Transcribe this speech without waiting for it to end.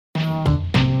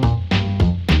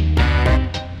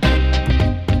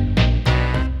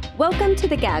Welcome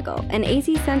to The Gaggle, an AZ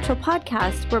Central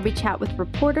podcast where we chat with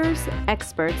reporters,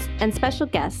 experts, and special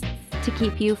guests to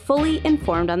keep you fully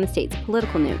informed on the state's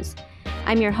political news.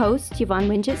 I'm your host, Yvonne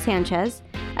Wingett Sanchez.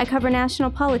 I cover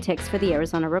national politics for the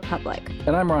Arizona Republic.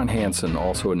 And I'm Ron Hansen,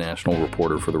 also a national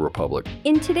reporter for the Republic.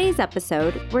 In today's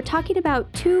episode, we're talking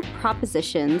about two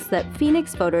propositions that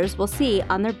Phoenix voters will see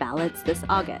on their ballots this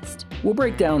August. We'll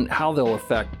break down how they'll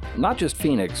affect not just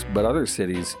Phoenix, but other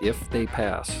cities if they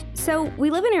pass. So we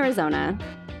live in Arizona,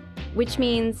 which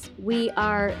means we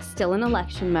are still in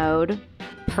election mode,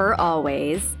 per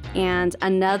always, and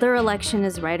another election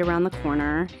is right around the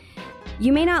corner.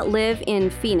 You may not live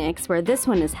in Phoenix where this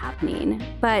one is happening,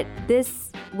 but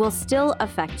this will still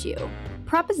affect you.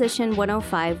 Proposition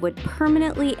 105 would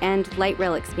permanently end light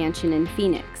rail expansion in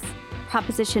Phoenix.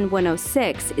 Proposition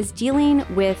 106 is dealing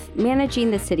with managing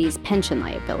the city's pension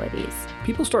liabilities.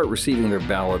 People start receiving their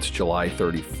ballots July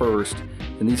 31st,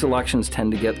 and these elections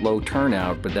tend to get low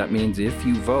turnout, but that means if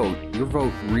you vote, your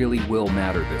vote really will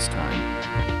matter this time.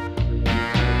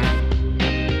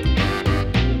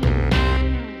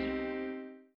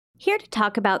 Here to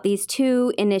talk about these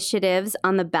two initiatives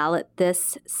on the ballot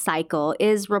this cycle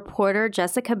is reporter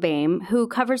Jessica Boehm, who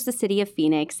covers the city of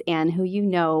Phoenix and who you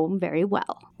know very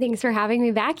well. Thanks for having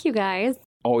me back, you guys.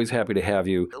 Always happy to have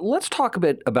you. Let's talk a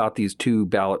bit about these two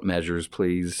ballot measures,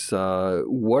 please.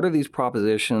 What are these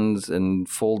propositions? And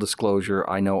full disclosure,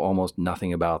 I know almost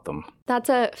nothing about them. That's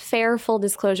a fair full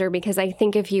disclosure because I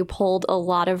think if you polled a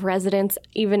lot of residents,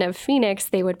 even of Phoenix,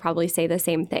 they would probably say the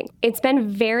same thing. It's been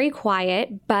very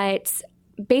quiet, but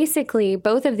basically,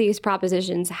 both of these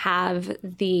propositions have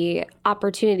the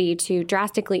opportunity to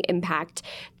drastically impact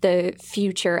the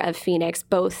future of Phoenix,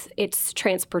 both its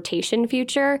transportation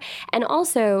future and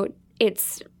also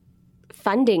its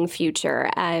funding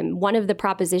future. One of the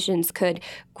propositions could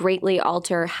greatly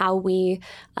alter how we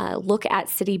look at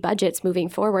city budgets moving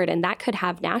forward, and that could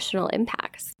have national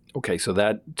impacts. Okay, so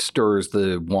that stirs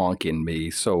the wonk in me.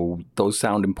 So those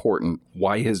sound important.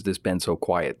 Why has this been so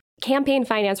quiet? Campaign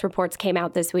finance reports came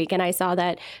out this week, and I saw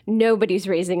that nobody's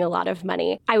raising a lot of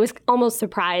money. I was almost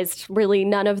surprised. Really,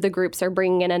 none of the groups are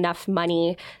bringing in enough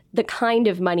money, the kind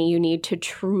of money you need to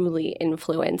truly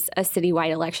influence a citywide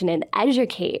election and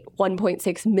educate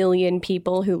 1.6 million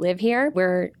people who live here.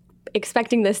 We're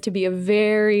expecting this to be a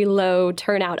very low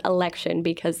turnout election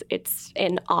because it's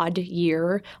an odd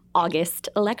year August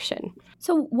election.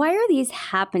 So why are these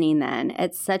happening then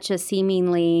at such a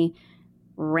seemingly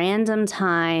random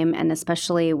time, and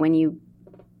especially when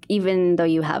even though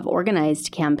you have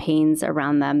organized campaigns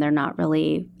around them, they're not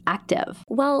really active?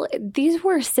 Well, these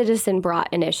were citizen-brought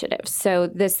initiatives. So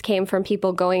this came from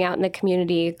people going out in the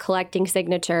community, collecting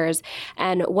signatures.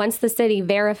 And once the city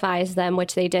verifies them,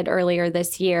 which they did earlier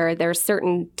this year, there's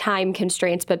certain time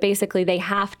constraints, but basically they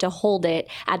have to hold it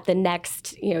at the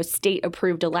next,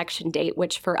 state-approved election date,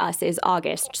 which for us is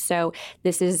August. So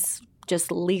this is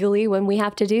just legally when we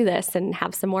have to do this and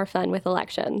have some more fun with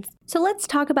elections. So let's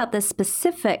talk about the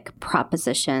specific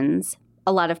propositions.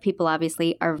 A lot of people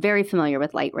obviously are very familiar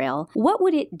with light rail. What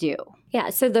would it do? Yeah,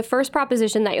 so the first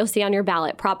proposition that you'll see on your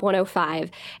ballot, Prop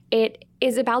 105, it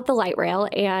is about the light rail,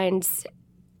 and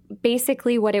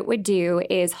basically what it would do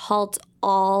is halt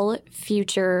all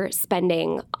future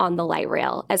spending on the light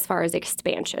rail as far as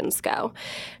expansions go.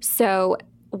 So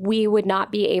we would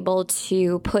not be able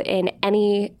to put in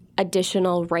any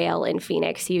additional rail in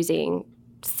Phoenix using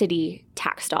city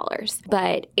tax dollars.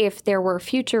 But if there were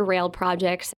future rail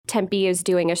projects, Tempe is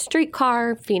doing a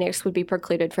streetcar, Phoenix would be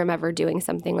precluded from ever doing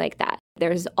something like that.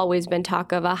 There's always been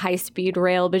talk of a high-speed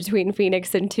rail between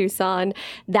Phoenix and Tucson.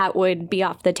 That would be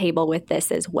off the table with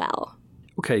this as well.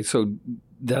 Okay, so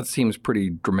that seems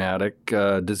pretty dramatic.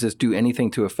 Does this do anything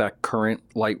to affect current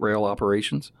light rail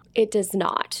operations? It does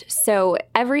not. So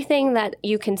everything that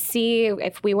you can see,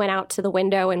 if we went out to the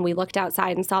window and we looked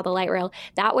outside and saw the light rail,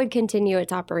 that would continue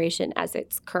its operation as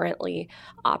it's currently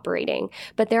operating.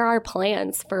 But there are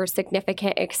plans for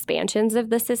significant expansions of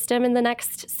the system in the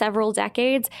next several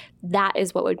decades. That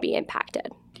is what would be impacted.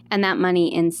 And that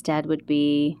money instead would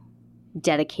be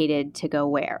dedicated to go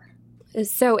where?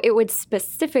 So it would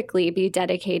specifically be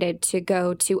dedicated to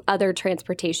go to other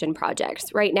transportation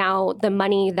projects. Right now, the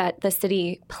money that the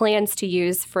city plans to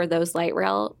use for those light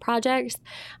rail projects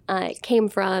came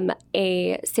from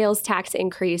a sales tax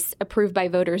increase approved by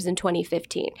voters in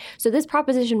 2015. So this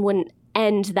proposition wouldn't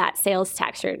end that sales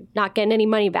tax. You're not getting any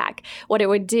money back. What it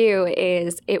would do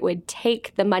is it would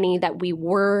take the money that we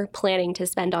were planning to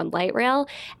spend on light rail,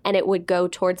 and it would go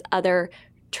towards other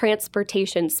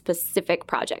transportation-specific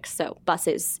projects, so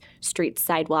buses, streets,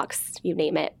 sidewalks, you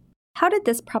name it. How did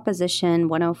this Proposition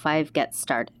 105 get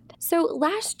started? So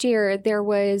last year, there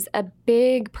was a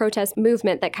big protest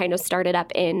movement that kind of started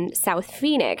up in South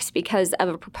Phoenix because of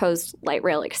a proposed light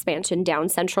rail expansion down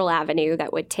Central Avenue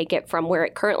that would take it from where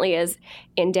it currently is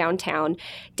in downtown,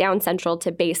 down Central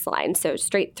to Baseline, so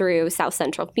straight through South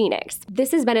Central Phoenix. This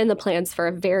has been in the plans for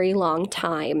a very long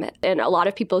time, and a lot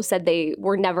of people said they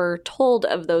were never told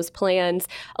of those plans.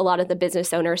 A lot of the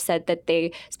business owners said that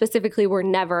they specifically were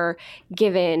never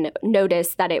given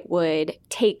notice that it would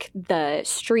take the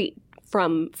street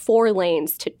from 4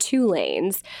 lanes to 2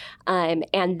 lanes. And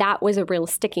that was a real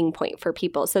sticking point for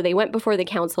people. So they went before the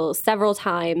council several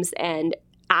times and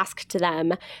asked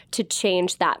them to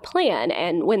change that plan.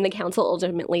 And when the council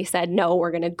ultimately said, no,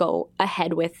 we're going to go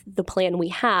ahead with the plan we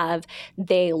have,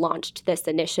 they launched this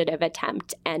initiative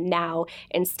attempt. And now,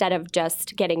 instead of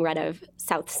just getting rid of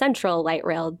South Central Light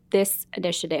Rail, this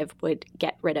initiative would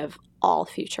get rid of all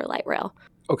future light rail.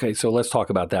 Okay, so let's talk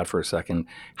about that for a second.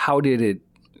 How did it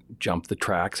jump the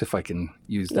tracks, if I can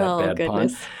use that bad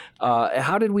goodness. pun?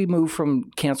 How did we move from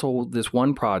cancel this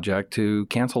one project to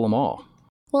cancel them all?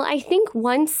 Well, I think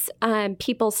once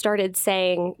people started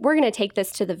saying, we're going to take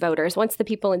this to the voters, once the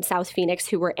people in South Phoenix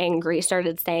who were angry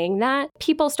started saying that,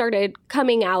 people started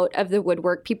coming out of the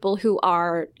woodwork, people who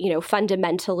are,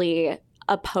 fundamentally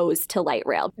opposed to light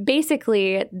rail.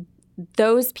 Basically,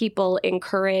 those people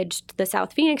encouraged the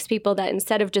South Phoenix people that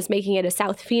instead of just making it a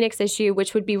South Phoenix issue,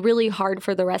 which would be really hard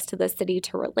for the rest of the city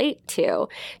to relate to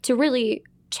really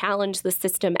challenge the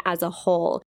system as a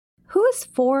whole. Who is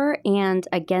for and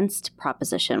against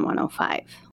Proposition 105?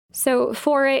 So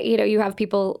for it, you have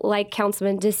people like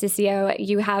Councilman DeCiccio.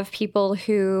 You have people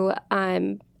who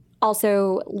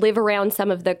also live around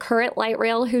some of the current light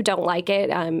rail who don't like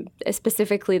it,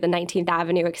 specifically the 19th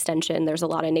Avenue extension. There's a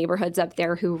lot of neighborhoods up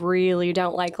there who really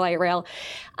don't like light rail.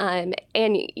 And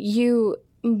you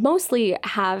mostly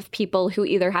have people who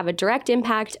either have a direct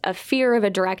impact, a fear of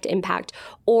a direct impact,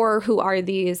 or who are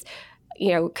these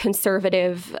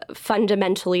conservative,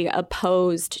 fundamentally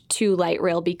opposed to light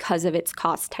rail because of its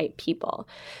cost type people.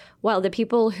 While the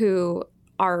people who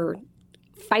are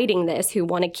fighting this, who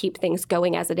want to keep things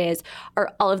going as it is,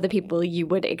 are all of the people you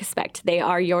would expect. They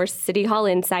are your City Hall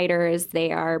insiders.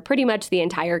 They are pretty much the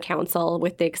entire council,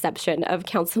 with the exception of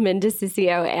Councilman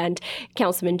DeCiccio and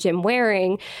Councilman Jim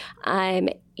Waring.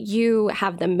 You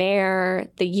have the mayor,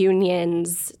 the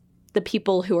unions, the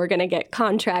people who are going to get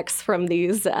contracts from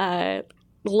these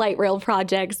light rail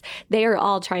projects. They are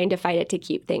all trying to fight it to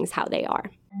keep things how they are.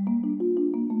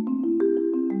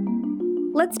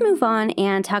 Let's move on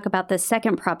and talk about the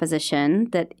second proposition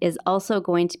that is also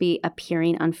going to be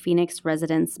appearing on Phoenix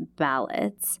residents'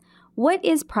 ballots. What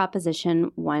is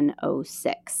Proposition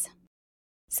 106?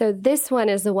 So this one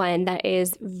is the one that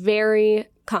is very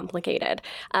complicated.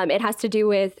 It has to do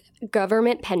with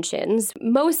government pensions.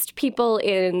 Most people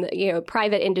in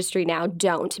private industry now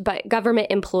don't, but government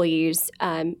employees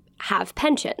have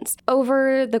pensions.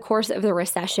 Over the course of the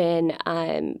recession,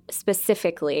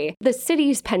 specifically, the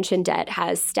city's pension debt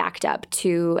has stacked up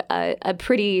to a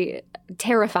pretty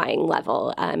terrifying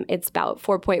level. It's about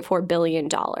 $4.4 billion.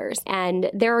 And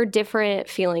there are different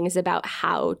feelings about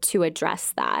how to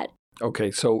address that.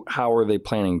 Okay, so how are they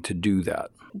planning to do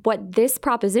that? What this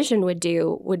proposition would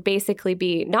do would basically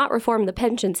be not reform the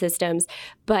pension systems,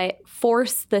 but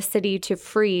force the city to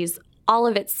freeze all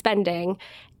of its spending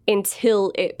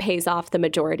until it pays off the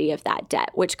majority of that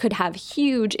debt, which could have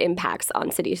huge impacts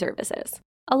on city services.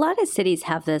 A lot of cities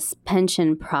have this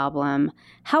pension problem.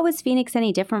 How is Phoenix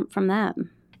any different from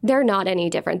them? They're not any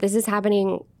different. This is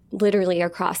happening literally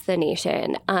across the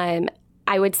nation.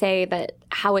 I would say that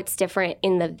how it's different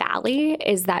in the Valley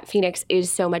is that Phoenix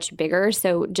is so much bigger.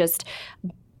 So just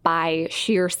by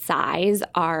sheer size,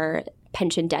 our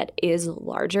pension debt is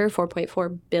larger.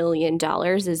 $4.4 billion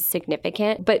is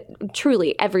significant. But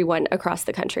truly, everyone across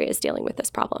the country is dealing with this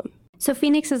problem. So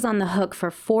Phoenix is on the hook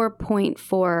for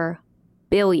 $4.4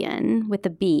 billion with a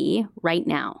B right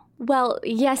now. Well,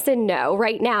 yes and no.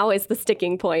 Right now is the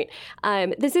sticking point.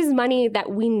 This is money that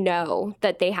we know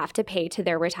that they have to pay to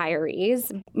their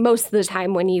retirees. Most of the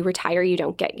time when you retire, you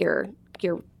don't get your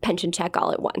pension check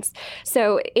all at once.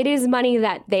 So it is money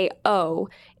that they owe.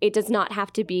 It does not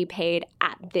have to be paid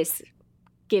at this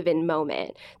given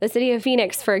moment. The city of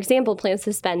Phoenix, for example, plans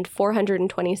to spend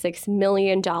 $426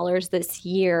 million this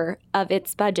year of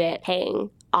its budget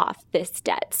paying off this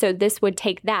debt. So this would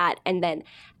take that and then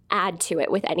add to it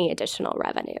with any additional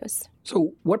revenues.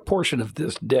 So what portion of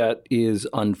this debt is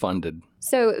unfunded?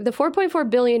 So the $4.4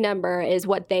 billion number is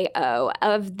what they owe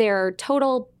of their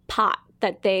total pot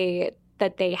that they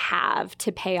have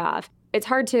to pay off. It's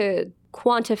hard to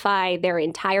quantify their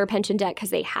entire pension debt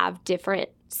because they have different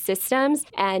systems.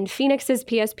 And Phoenix's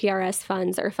PSPRS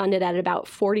funds are funded at about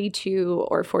 42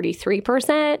 or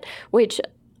 43%, which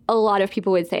a lot of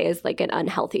people would say is like an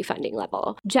unhealthy funding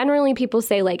level. Generally, people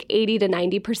say like 80 to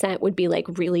 90% would be like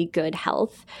really good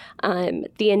health.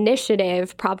 The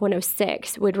initiative, Prop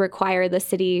 106, would require the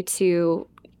city to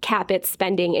cap its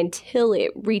spending until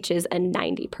it reaches a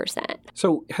 90%.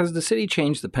 So has the city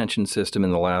changed the pension system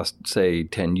in the last, say,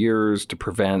 10 years to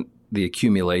prevent the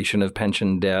accumulation of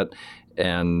pension debt?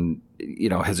 And,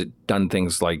 has it done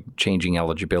things like changing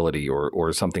eligibility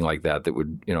or something like that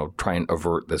would, try and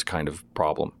avert this kind of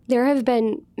problem? There have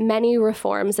been many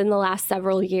reforms in the last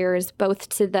several years, both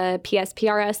to the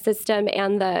PSPRS system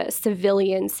and the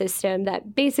civilian system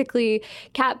that basically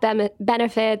cap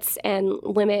benefits and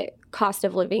limit cost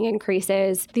of living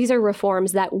increases. These are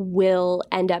reforms that will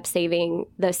end up saving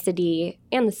the city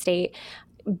and the state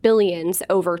billions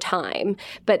over time,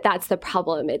 but that's the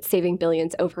problem. It's saving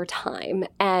billions over time.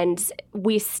 And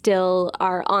we still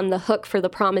are on the hook for the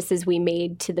promises we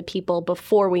made to the people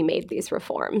before we made these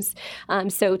reforms.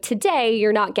 So today,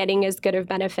 you're not getting as good of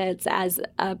benefits as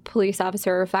a police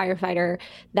officer or firefighter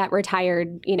that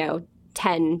retired,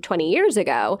 10, 20 years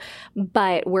ago,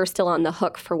 but we're still on the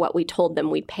hook for what we told them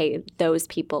we'd pay those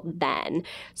people then.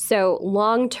 So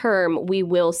long term, we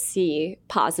will see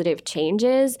positive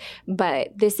changes, but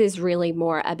this is really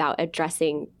more about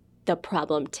addressing the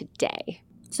problem today.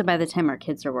 So by the time our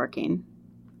kids are working,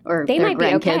 or they might be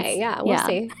grandkids. Okay. Yeah, we'll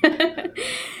see.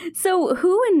 So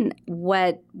who and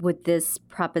what would this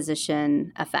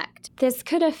proposition affect? This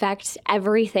could affect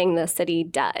everything the city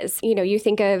does. You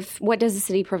think of, what does the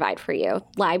city provide for you?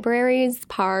 Libraries,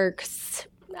 parks,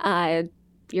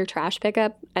 your trash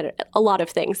pickup, a lot of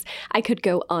things. I could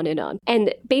go on and on.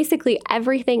 And basically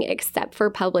everything except for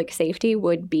public safety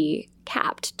would be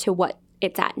capped to what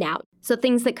it's at now. So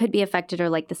things that could be affected are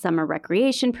like the summer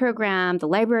recreation program, the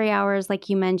library hours like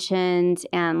you mentioned,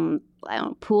 and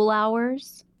pool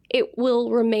hours. It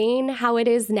will remain how it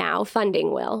is now,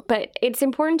 funding will. But it's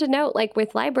important to note, like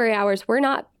with library hours, we're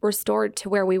not restored to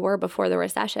where we were before the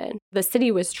recession. The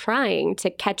city was trying to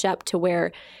catch up to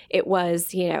where it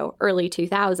was, early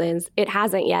 2000s. It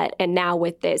hasn't yet. And now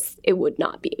with this, it would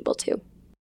not be able to.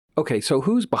 Okay, so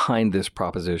who's behind this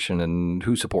proposition and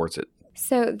who supports it?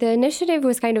 So the initiative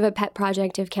was kind of a pet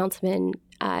project of Councilman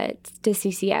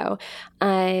DeCiccio,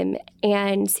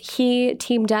 and he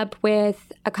teamed up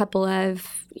with a couple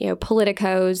of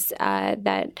politicos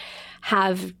that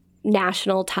have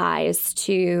national ties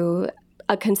to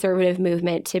a conservative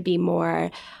movement to be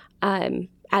more,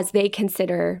 as they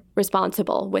consider,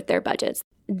 responsible with their budgets.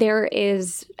 There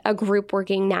is a group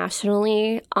working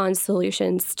nationally on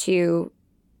solutions to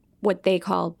what they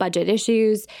call budget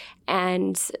issues,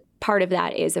 and part of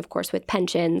that is, of course, with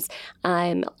pensions.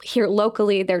 Here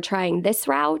locally, they're trying this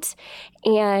route.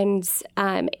 And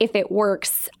if it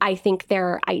works, I think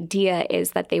their idea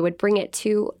is that they would bring it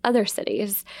to other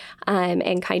cities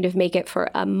and kind of make it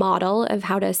for a model of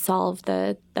how to solve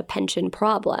the pension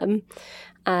problem.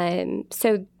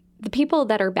 So the people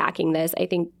that are backing this, I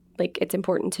think it's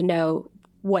important to know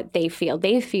what they feel.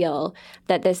 They feel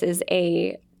that this is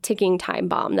a ticking time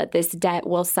bomb, that this debt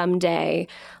will someday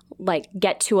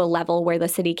get to a level where the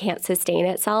city can't sustain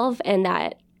itself, and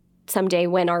that someday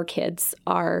when our kids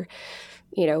are,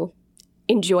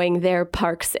 enjoying their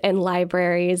parks and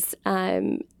libraries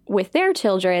with their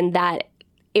children, that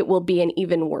it will be an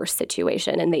even worse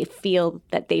situation, and they feel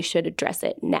that they should address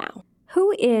it now.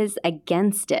 Who is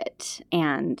against it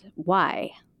and why?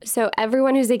 So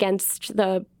everyone who's against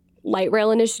the Light Rail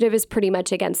Initiative is pretty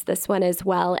much against this one as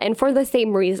well. And for the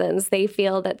same reasons, they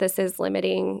feel that this is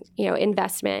limiting,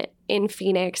 investment in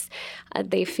Phoenix.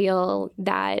 They feel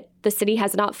that the city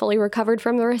has not fully recovered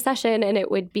from the recession, and it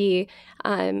would be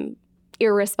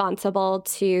irresponsible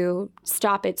to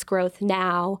stop its growth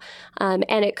now. And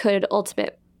it could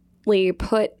ultimately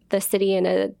put the city in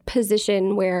a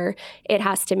position where it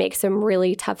has to make some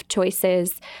really tough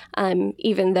choices,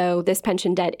 even though this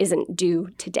pension debt isn't due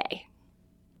today.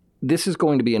 This is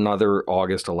going to be another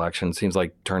August election. Seems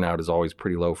like turnout is always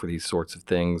pretty low for these sorts of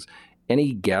things.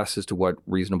 Any guess as to what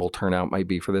reasonable turnout might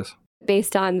be for this?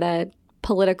 Based on the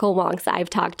political wonks I've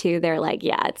talked to, they're like,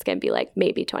 yeah, it's going to be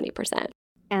maybe 20%.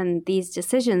 And these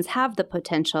decisions have the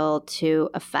potential to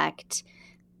affect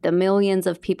the millions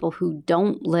of people who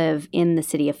don't live in the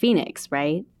city of Phoenix,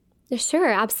 right? Sure,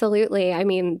 absolutely. I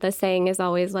mean, the saying is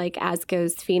always as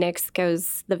goes Phoenix,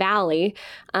 goes the valley.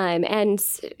 And,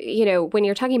 when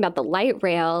you're talking about the light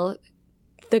rail,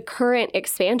 the current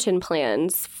expansion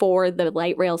plans for the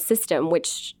light rail system,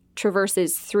 which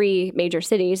traverses 3 major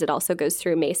cities. It also goes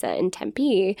through Mesa and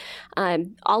Tempe.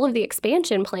 All of the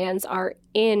expansion plans are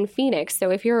in Phoenix.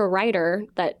 So if you're a rider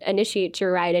that initiates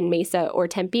your ride in Mesa or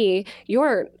Tempe,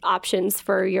 your options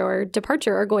for your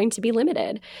departure are going to be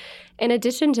limited. In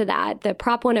addition to that, the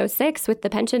Prop 106 with the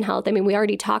pension health, I mean, we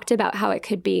already talked about how it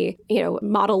could be,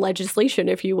 model legislation,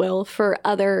 if you will, for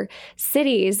other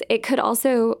cities. It could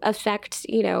also affect,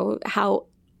 how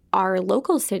our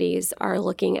local cities are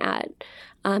looking at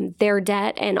their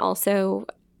debt and also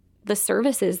the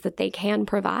services that they can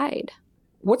provide.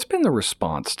 What's been the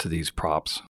response to these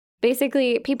props?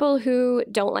 Basically, people who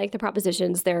don't like the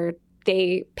propositions,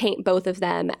 they paint both of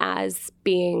them as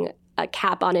being a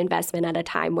cap on investment at a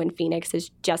time when Phoenix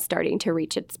is just starting to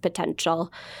reach its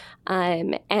potential.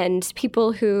 And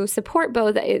people who support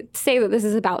both say that this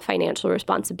is about financial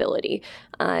responsibility.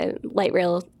 Light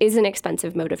rail is an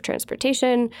expensive mode of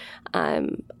transportation.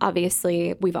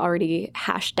 Obviously, we've already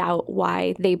hashed out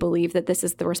why they believe that this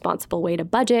is the responsible way to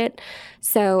budget.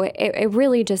 So it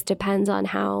really just depends on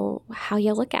how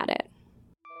you look at it.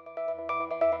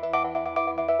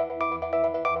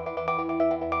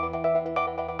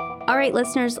 All right,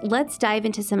 listeners, let's dive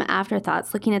into some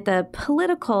afterthoughts looking at the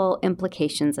political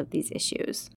implications of these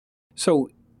issues. So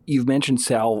you've mentioned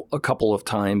Sal a couple of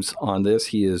times on this.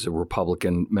 He is a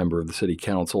Republican member of the city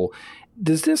council.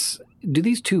 Do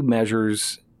these two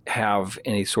measures have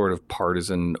any sort of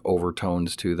partisan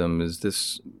overtones to them? Is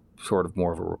this sort of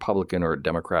more of a Republican or a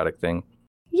Democratic thing?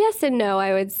 Yes and no,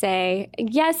 I would say.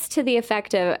 Yes, to the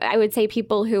effect of, I would say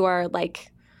people who are like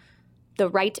the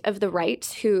right of the right,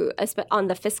 who on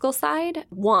the fiscal side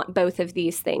want both of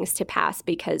these things to pass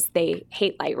because they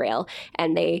hate light rail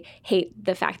and they hate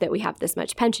the fact that we have this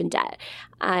much pension debt.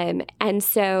 And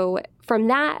so from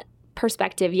that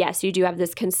perspective, yes, you do have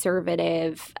this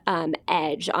conservative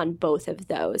edge on both of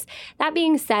those. That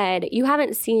being said, you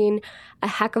haven't seen a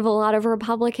heck of a lot of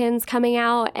Republicans coming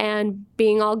out and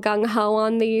being all gung-ho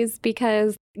on these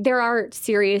because there are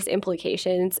serious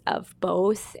implications of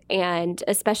both. And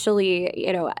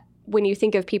especially, when you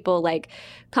think of people like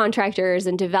contractors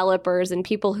and developers and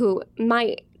people who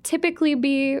might typically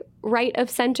be right of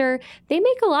center, they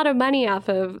make a lot of money off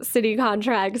of city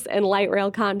contracts and light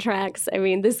rail contracts. I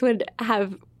mean, this would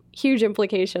have huge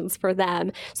implications for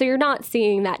them. So you're not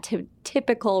seeing that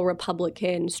typical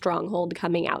Republican stronghold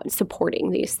coming out and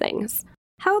supporting these things.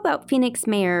 How about Phoenix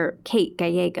Mayor Kate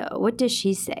Gallego? What does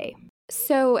she say?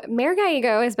 So Mayor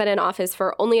Gallego has been in office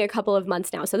for only a couple of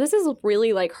months now. So this is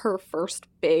really like her first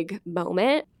big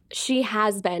moment. She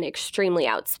has been extremely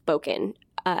outspoken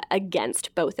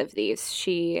against both of these.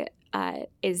 She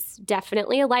is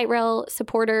definitely a light rail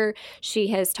supporter. She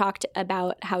has talked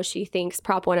about how she thinks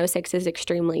Prop 106 is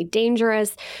extremely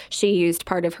dangerous. She used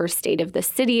part of her State of the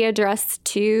City address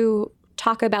to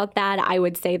talk about that. I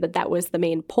would say that that was the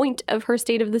main point of her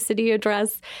State of the City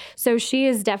address. So she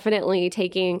is definitely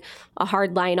taking a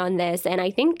hard line on this. And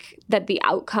I think that the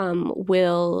outcome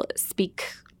will speak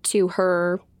to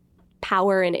her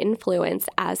power and influence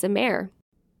as a mayor.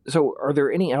 So are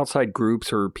there any outside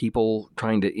groups or people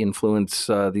trying to influence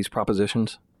these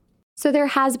propositions? So there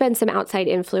has been some outside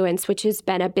influence, which has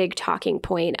been a big talking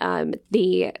point.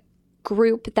 The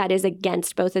group that is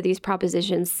against both of these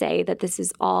propositions say that this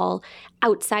is all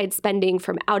outside spending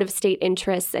from out-of-state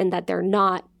interests and that they're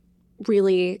not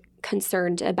really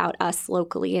concerned about us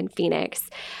locally in Phoenix.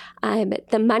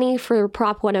 The money for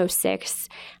Prop 106,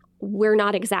 we're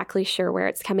not exactly sure where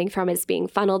it's coming from. It's being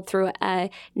funneled through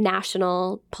a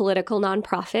national political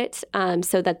nonprofit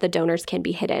so that the donors can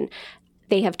be hidden.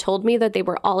 They have told me that they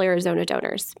were all Arizona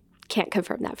donors. Can't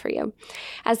confirm that for you.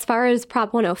 As far as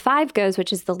Prop 105 goes,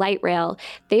 which is the light rail,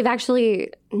 they've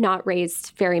actually not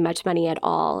raised very much money at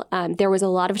all. There was a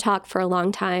lot of talk for a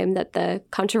long time that the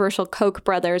controversial Koch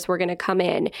brothers were going to come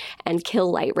in and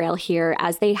kill light rail here,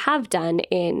 as they have done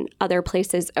in other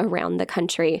places around the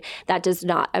country. That does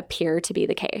not appear to be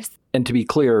the case. And to be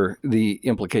clear, the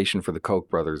implication for the Koch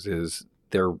brothers is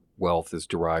their wealth is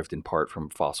derived in part from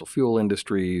fossil fuel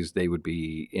industries. They would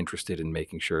be interested in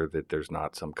making sure that there's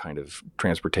not some kind of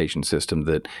transportation system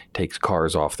that takes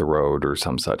cars off the road or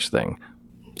some such thing.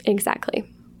 Exactly.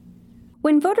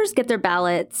 When voters get their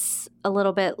ballots a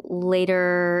little bit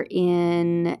later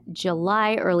in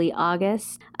July, early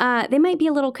August, they might be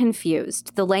a little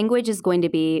confused. The language is going to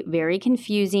be very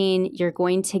confusing. You're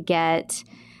going to get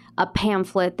a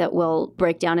pamphlet that will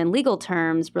break down in legal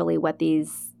terms really what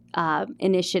these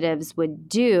initiatives would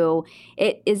do,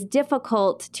 it is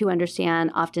difficult to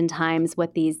understand oftentimes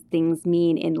what these things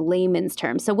mean in layman's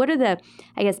terms. So what are the,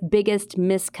 I guess, biggest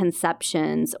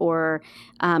misconceptions or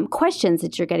questions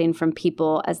that you're getting from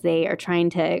people as they are trying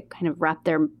to kind of wrap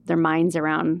their minds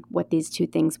around what these two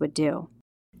things would do?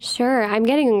 Sure. I'm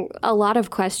getting a lot of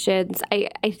questions. I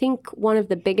think one of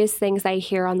the biggest things I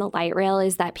hear on the light rail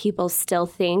is that people still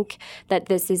think that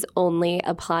this is only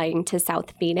applying to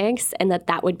South Phoenix and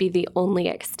that would be the only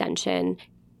extension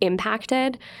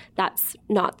impacted. That's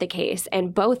not the case.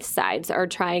 And both sides are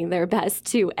trying their best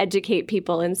to educate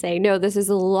people and say, no, this is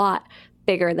a lot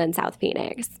bigger than South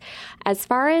Phoenix. As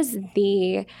far as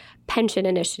the pension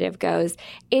initiative goes,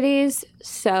 it is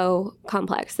so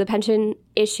complex. The pension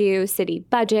issue, city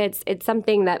budgets, it's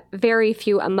something that very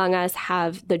few among us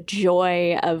have the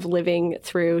joy of living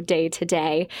through day to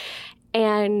day.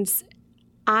 And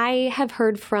I have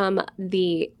heard from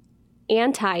the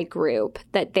anti-group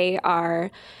that they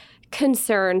are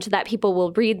concerned that people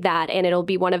will read that and it'll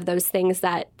be one of those things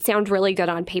that sound really good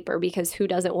on paper because who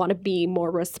doesn't want to be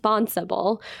more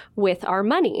responsible with our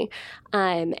money?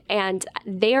 And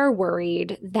they're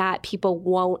worried that people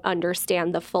won't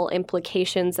understand the full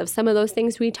implications of some of those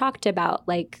things we talked about,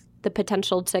 like the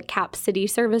potential to cap city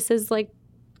services like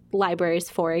libraries,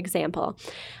 for example.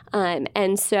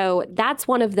 And so that's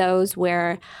one of those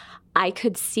where I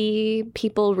could see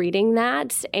people reading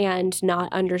that and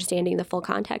not understanding the full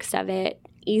context of it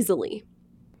easily.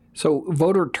 So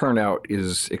voter turnout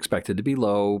is expected to be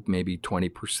low, maybe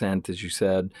 20%, as you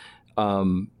said.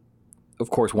 Of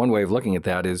course, one way of looking at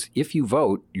that is if you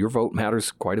vote, your vote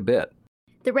matters quite a bit.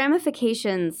 The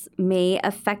ramifications may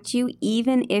affect you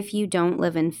even if you don't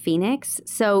live in Phoenix.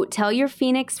 So tell your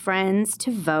Phoenix friends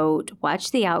to vote,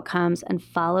 watch the outcomes, and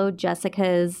follow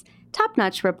Jessica's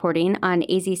top-notch reporting on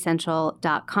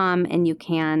azcentral.com, and you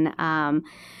can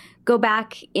go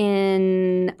back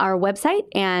in our website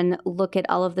and look at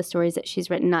all of the stories that she's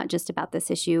written, not just about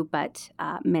this issue, but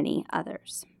many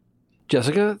others.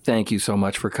 Jessica, thank you so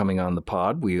much for coming on the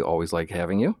pod. We always like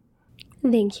having you.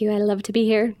 Thank you. I love to be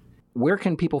here. Where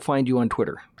can people find you on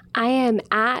Twitter? I am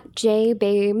at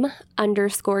jbame_news,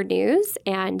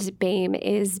 and BAME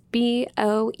is BOEHM.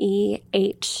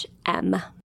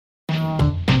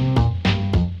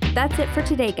 That's it for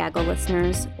today, Gaggle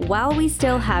listeners. While we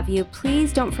still have you,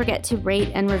 please don't forget to rate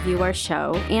and review our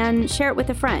show and share it with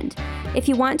a friend. If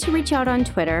you want to reach out on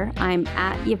Twitter, I'm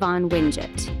at Yvonne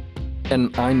Wingett.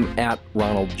 And I'm at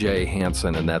Ronald J.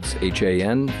 Hansen, and that's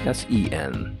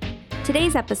Hansen.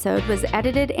 Today's episode was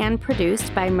edited and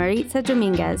produced by Maritza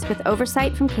Dominguez with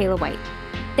oversight from Kayla White.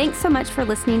 Thanks so much for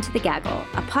listening to The Gaggle,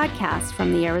 a podcast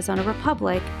from the Arizona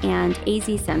Republic and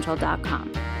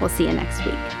azcentral.com. We'll see you next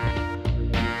week.